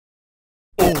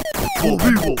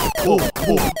Beetle.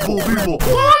 Beetle.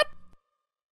 What?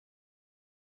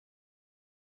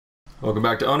 Welcome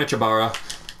back to Onechanbara.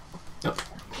 Oh.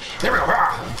 There we go.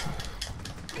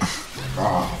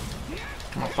 Oh.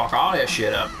 I'm gonna fuck all that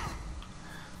shit up.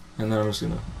 And then I'm just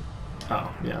gonna...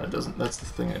 Oh, yeah, it doesn't... That's the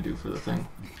thing I do for the thing.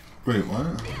 Wait,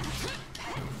 what?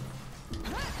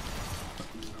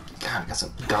 God, I got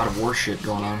some God of War shit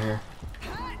going on here.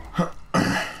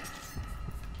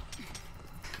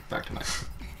 Back to my...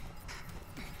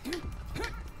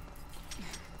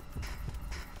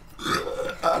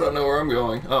 I don't know where I'm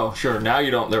going. Oh, sure, now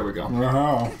you don't... There we go.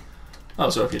 No. Oh,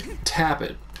 so if you tap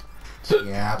it...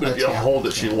 Yeah, but if you hold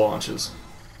it, she launches.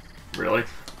 Really?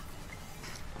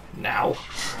 Now?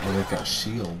 Oh, they've got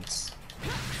shields.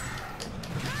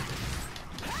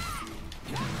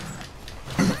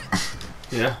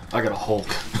 Yeah, I got a Hulk.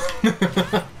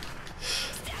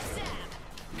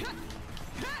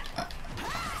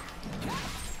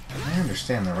 I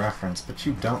understand the reference, but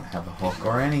you don't have a Hulk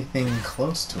or anything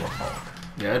close to a Hulk.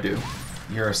 Yeah, I do.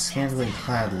 You're a scantily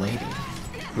clad lady.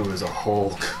 Who is a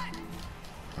Hulk?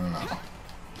 I don't know.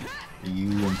 Are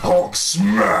you Hulk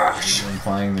smash! Are you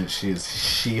implying that she is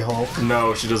She-Hulk?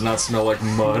 No, she does not smell like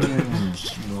mud.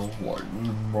 Smell like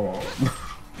mud.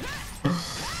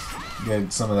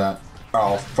 Get some of that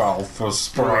alfalfa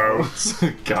sprouts.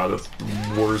 God, that's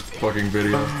the worst fucking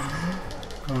video.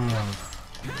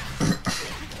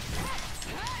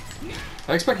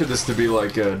 I expected this to be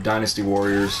like Dynasty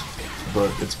Warriors,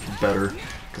 but it's better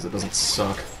because it doesn't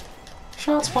suck.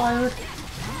 Shots fired.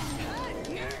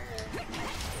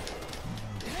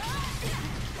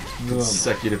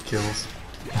 Consecutive kills.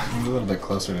 I'm a little bit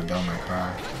closer to Devil May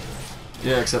Cry.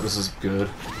 Yeah, except this is good.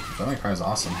 Devil May Cry is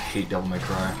awesome. I hate Devil May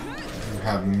Cry. You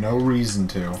have no reason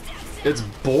to. It's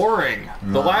boring.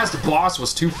 No. The last boss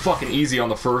was too fucking easy on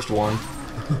the first one.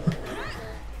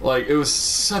 Like, it was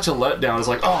such a letdown. It's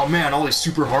like, oh man, all these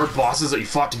super hard bosses that you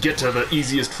fought to get to the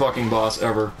easiest fucking boss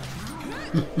ever.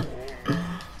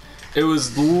 It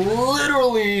was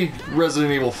literally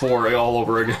Resident Evil 4 all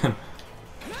over again.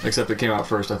 Except it came out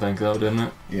first, I think, though, didn't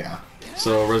it? Yeah.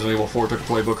 So Resident Evil 4 took a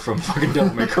playbook from fucking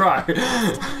Devil May Cry.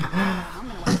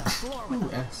 Ooh,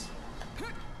 S.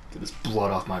 Get this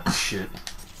blood off my shit.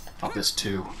 Off this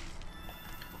too.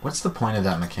 What's the point of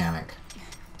that mechanic?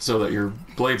 So that your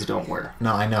blades don't wear.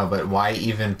 No, I know, but why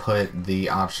even put the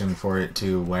option for it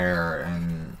to wear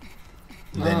and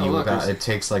then you whip out? It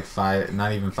takes like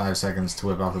not even 5 seconds to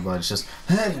whip off the blood. It's just,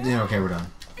 okay, we're done.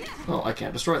 Oh, I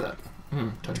can't destroy that.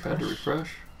 Touchpad to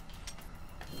refresh.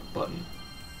 Button.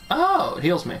 Oh, it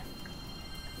heals me.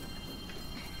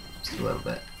 Just a little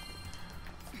bit.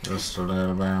 Just a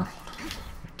little bit.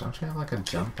 Don't you have like a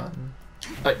jump button?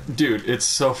 Dude, it's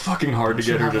so fucking hard to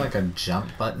get her to... Don't you have like a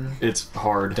jump button? It's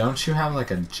hard. Don't you have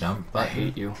like a jump button? I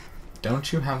hate you.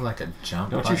 Don't you have like a jump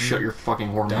button? Don't you shut your fucking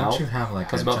whore mouth? Don't you have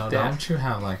like a jump? Don't you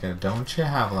have like a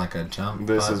jump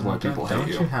This button? is why people hate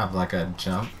you. Don't you have like a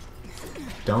jump?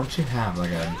 Don't you have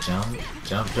like a jump?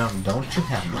 Don't you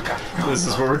have like a... This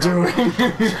is what we're doing.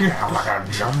 Don't you have like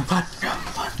a jump button?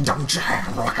 Don't you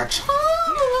have like a jump?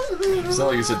 It's not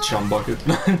like you said chum bucket.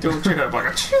 Don't you have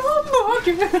like a chum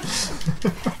bucket?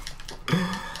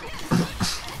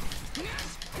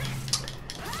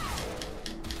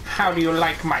 How do you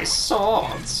like my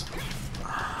swords?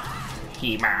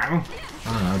 He-Man.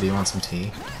 I don't know, do you want some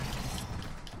tea?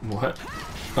 What?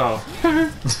 Oh.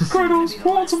 Kratos,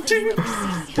 want some tea?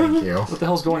 Thank you. What the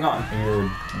hell's going on?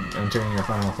 You're entering your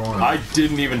final form. I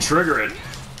didn't even trigger it.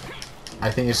 I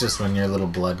think it's just when your little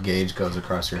blood gauge goes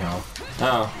across your health.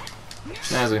 Oh.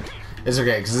 Snazzy. It's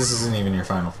okay, because this isn't even your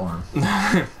final form.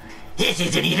 This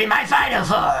isn't even my final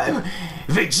form,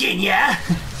 Virginia.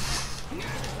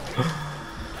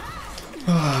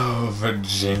 Oh,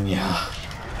 Virginia.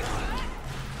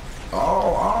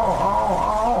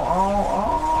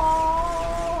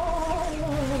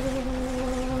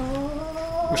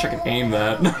 Wish I could aim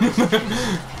that.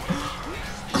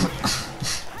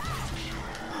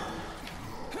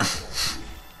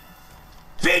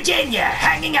 Virginia,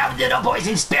 hanging out with little boys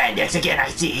in spandex again, I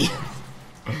see.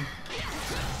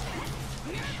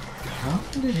 How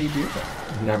did he do that?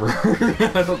 Never.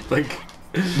 I don't think.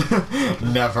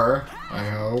 Never, I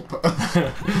hope.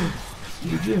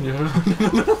 Virginia.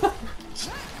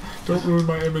 Don't ruin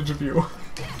my image of you.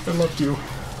 I loved you.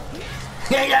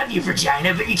 I love you,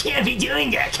 Virginia, but you can't be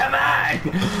doing that. Come on.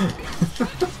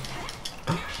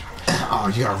 Oh,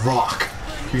 you got a rock.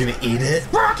 You're gonna eat it?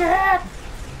 Rocket!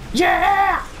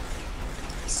 Yeah!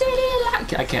 City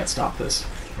light. I can't stop this.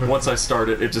 Once I start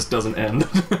it, it just doesn't end.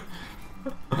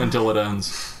 Until it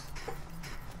ends.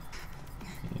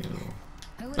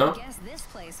 Who would have guessed this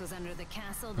place place was under the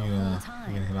castle the You whole gonna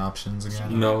time. hit options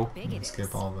again? No. Big it Skip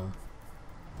is. all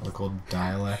the cool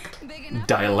dialect. Big enough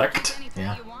Dialect? to anything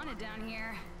Yeah. you wanted down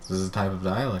here. This is a type of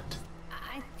dialect.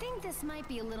 I think this might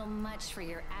be a little much for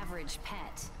your average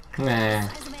pet. Nah. The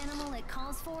size of animal it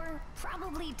calls for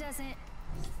probably doesn't.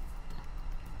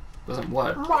 Doesn't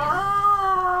what?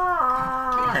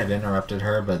 I had interrupted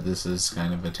her, but this is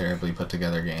kind of a terribly put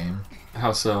together game.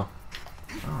 How so?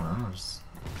 I don't know. Just...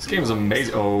 This game is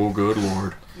amazing. Oh, good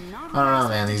lord. I don't know,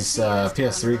 man. These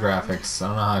PS3 graphics. I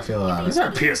don't know how I feel about These it.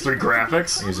 aren't PS3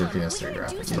 graphics. These are PS3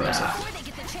 graphics, bro.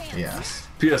 Yes.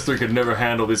 PS3 could never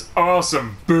handle this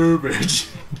awesome boobage.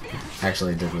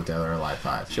 Actually, it did with Dead or Alive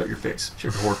 5. Shut your face.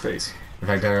 Shut your whore face. In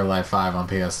fact, Dead or Alive 5 on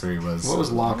PS3 was... What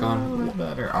was lock a on? little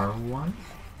better. R1?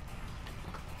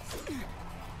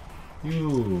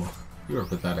 You are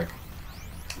pathetic.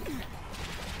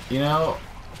 You know,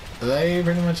 they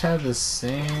pretty much had the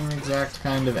same exact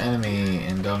kind of enemy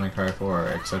in Devil May Cry 4,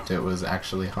 except it was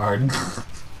actually hard.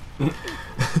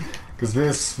 Because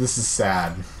this is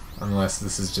sad. Unless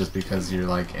this is just because you're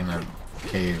like in a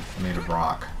cave made of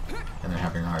rock and they're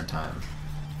having a hard time.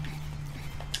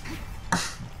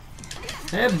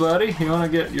 Hey, buddy. You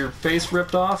want to get your face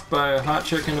ripped off by a hot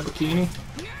chick in a bikini?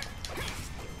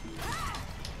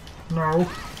 No,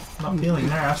 not feeling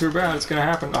that. Too bad. It's gonna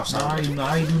happen. Oh, sorry.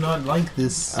 I do not like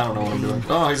this. I don't know what I'm doing.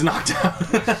 Oh, he's knocked out.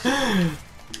 Are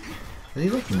they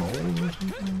like mold or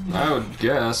something? I would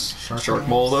guess. Shark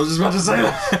mold. I was just about to say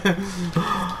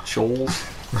that. Shoal.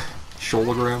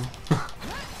 Shoalogram.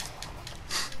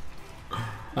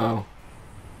 Oh.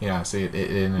 Yeah, see, it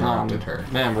interrupted her.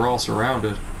 Man, we're all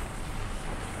surrounded.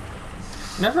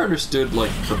 Never understood,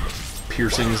 like, the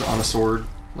piercings on a sword.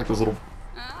 Like those little...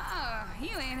 Oh, you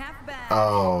ain't half bad.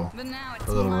 Oh, But now it's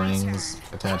the little my rings turn.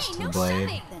 attached Hey, to the no blade.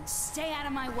 shoving. Then stay out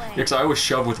of my way. Yeah, 'cause I always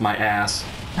shove with my ass.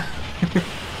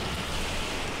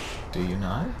 Do you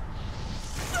not?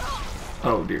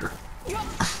 Oh, dear.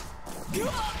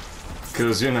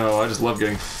 Because, you know, I just love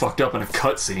getting fucked up in a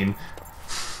cutscene.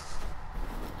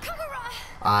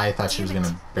 I thought she was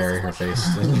gonna bury her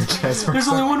face in your chest for a There's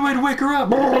only second. one way to wake her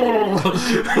up!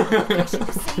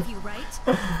 Save you, right?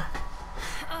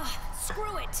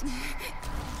 Screw it.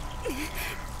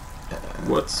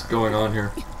 What's going on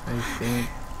here? I think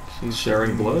she's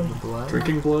Sharing blood?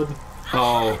 Drinking blood?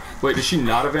 Oh, wait, is she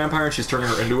not a vampire and she's turning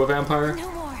her into a vampire?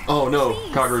 No more. Oh no,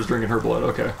 Please. Kagura's drinking her blood,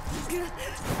 okay.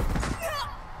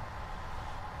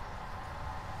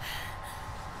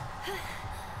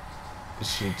 Is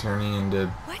she turning into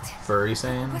What? furry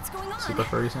Saiyan? What's going on? Super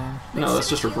furry Saiyan? No, that's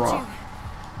just her bra.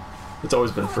 It's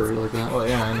always been furry like that. Well,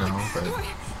 yeah, I know, but My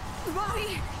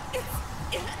body is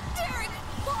tearing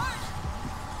apart.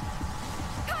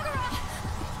 Kagura!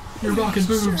 You're rocking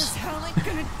Sure boobs. as hell ain't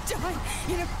gonna die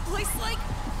in a place like...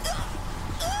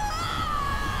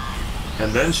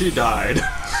 And then she died.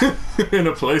 In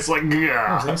a place like...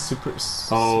 oh, that's super. Oh,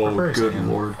 super furry good Saiyan.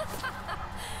 lord.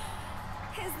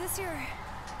 Is this your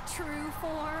true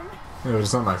form? It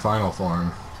was not my final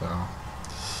form, so.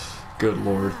 Good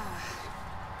lord.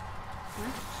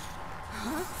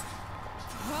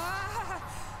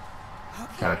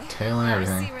 Got a tail and I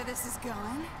everything. see where this is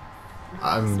going.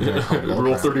 I'm gonna call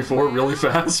Rule bullcrap. 34 really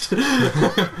fast. Whoa,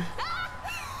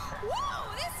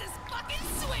 this is fucking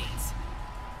sweet!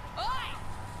 Oi!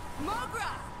 Mogra!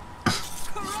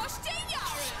 Kuroshite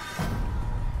yaru!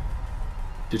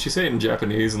 Did she say it in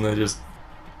Japanese and they just...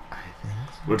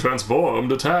 The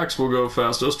transformed attacks will go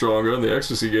faster, stronger, and the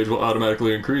ecstasy gauge will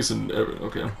automatically increase in every...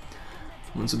 Okay.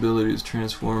 Once ability is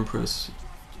transform, press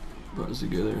buttons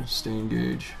together, stay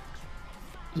engaged.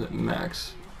 Is that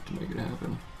max to make it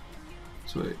happen?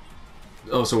 So wait.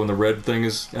 Oh, so when the red thing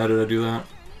is added, I do that?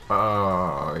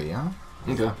 Oh, yeah?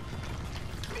 Okay.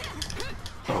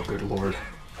 Oh, good lord.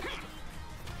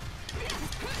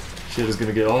 Shit is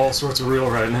gonna get all sorts of real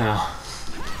right now.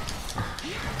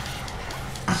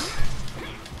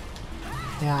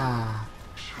 Yeah.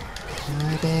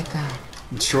 Rebecca.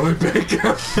 Troy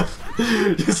Baker.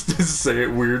 just say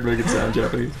it weird, make it sound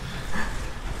Japanese.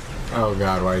 Oh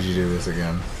god, why did you do this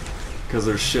again? Because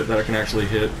there's shit that I can actually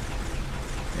hit.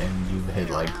 And you've hit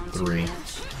like 3.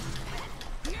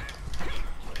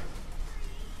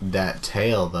 That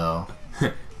tail, though.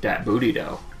 That booty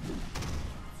though.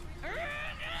 Okay.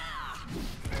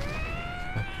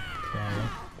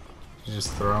 You're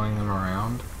just throwing them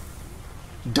around.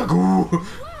 Dagu!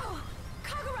 Whoa!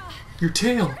 Kagura! Your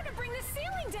tail! We're gonna bring the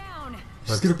ceiling down!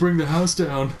 She's gonna bring the house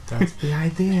down. That's the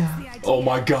idea. The idea. Oh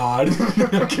my god.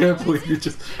 I can't believe you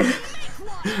just...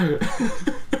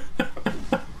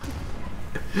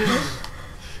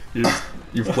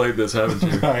 You've played this, haven't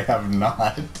you? I have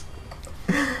not.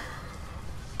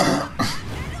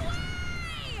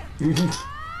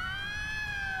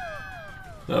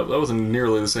 That wasn't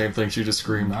nearly the same thing she just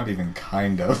screamed. Not even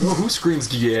kind of. Oh, who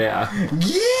screams yeah?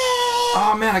 Yeah!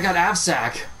 Oh man, I got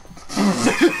Avsac.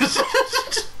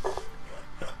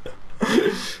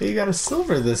 You got a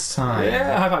silver this time.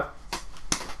 Yeah, high five.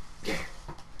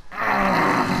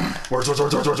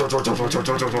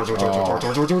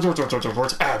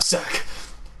 Avsac.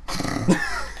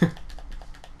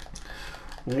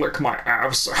 Lick my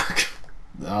Avsac.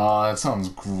 Oh, that sounds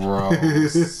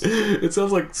gross. It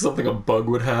sounds like something a bug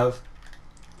would have.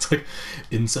 It's like,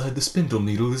 inside the spindle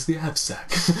needle is the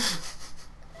Avsac.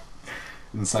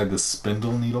 Inside the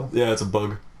spindle needle? Yeah, it's a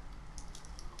bug.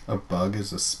 A bug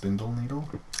is a spindle needle?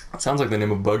 It sounds like the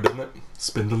name of a bug, doesn't it?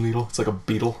 Spindle needle. It's like a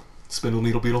beetle. Spindle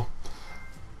needle beetle.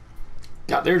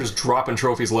 God, they're just dropping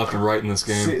trophies left and right in this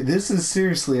game. This is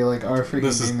seriously like our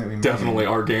freaking game that we made. Definitely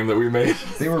our game that we made.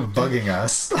 They were bugging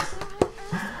us.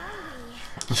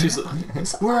 She's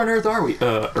like, where on Earth are we?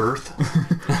 Earth?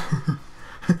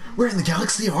 Where in the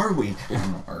galaxy are we? I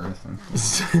don't know,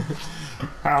 Earth.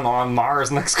 I don't know, on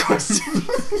Mars. Next question.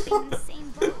 In the same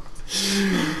boat.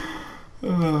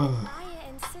 Maya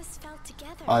and Sis fell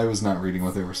together. I was not reading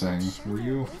what they were saying. Were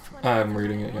you? I'm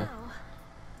reading it, yeah.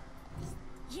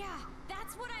 Yeah,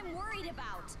 that's what I'm worried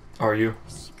about. Are you?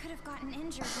 She could have gotten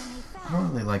injured when they fell. I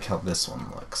don't really like how this one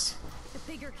looks. The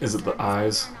bigger Is it the concern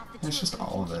eyes? burn off the It's two just of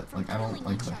all of them. it. Like, I don't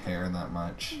like the hair that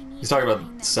much. He's talking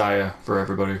about Saya for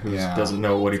everybody who Yeah. doesn't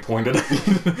know what he pointed at.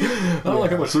 I don't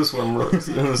like how much this one looks.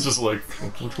 And it's just like,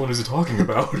 which one is he talking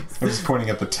about? I'm just pointing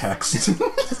at the text.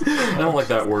 I don't like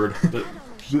that word. But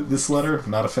This letter,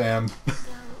 not a fan.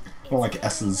 I don't like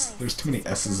S's. There's too many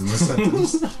S's in this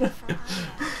sentence.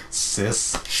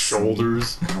 Sis.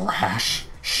 shoulders. Rash.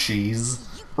 She's.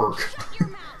 Burk.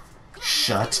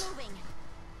 Shut.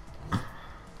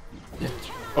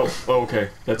 Oh, okay.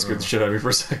 That scared the shit out of me for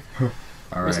a second.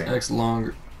 Press Alright. X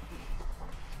longer.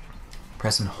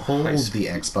 Press and hold High the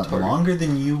X button target. longer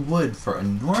than you would for a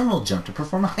normal jump to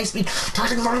perform a high-speed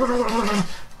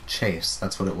chase.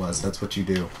 That's what it was. That's what you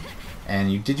do.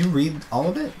 And did you read all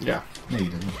of it? Yeah. No, you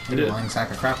didn't. I You're did. a lying sack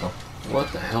of crapple.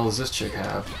 What the hell does this chick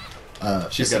have?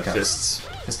 She's got fists.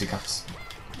 Fisticuffs.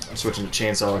 I'm switching to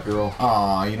Chainsaw Girl.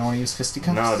 Aw, you don't want to use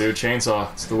fisticuffs? No, dude,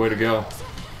 Chainsaw. It's the way to go.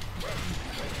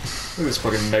 Look at this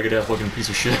fucking Megadeth looking piece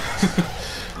of shit.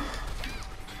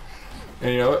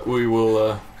 And you know what? We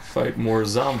will fight more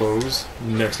zombos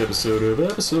next episode of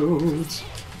episodes.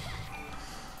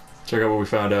 Check out what we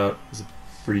found out. It's a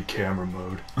free camera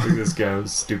mode. Look at this guy with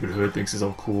his stupid hood thinks he's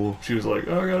all cool. She was like,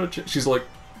 oh, I gotta she's like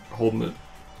holding it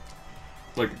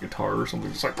like a guitar or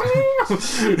something. Just like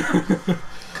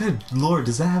Good lord,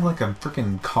 does that have like a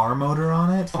freaking car motor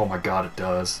on it? oh my god, it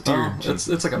does. Dear It's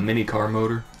like a mini car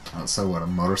motor. Oh, so what, a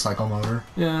motorcycle motor?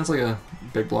 Yeah, it's like a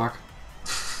big block.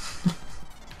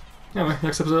 Anyway,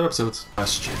 next episode episodes.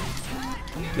 Question.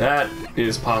 That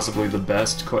is possibly the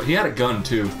best he had a gun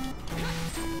too.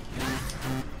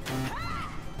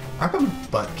 How come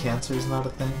butt cancer is not a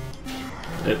thing?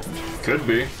 It could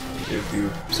be, if you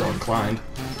so inclined.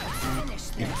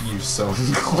 If you so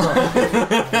inclined.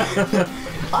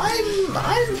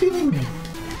 I'm feeling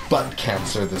butt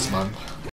cancer this month.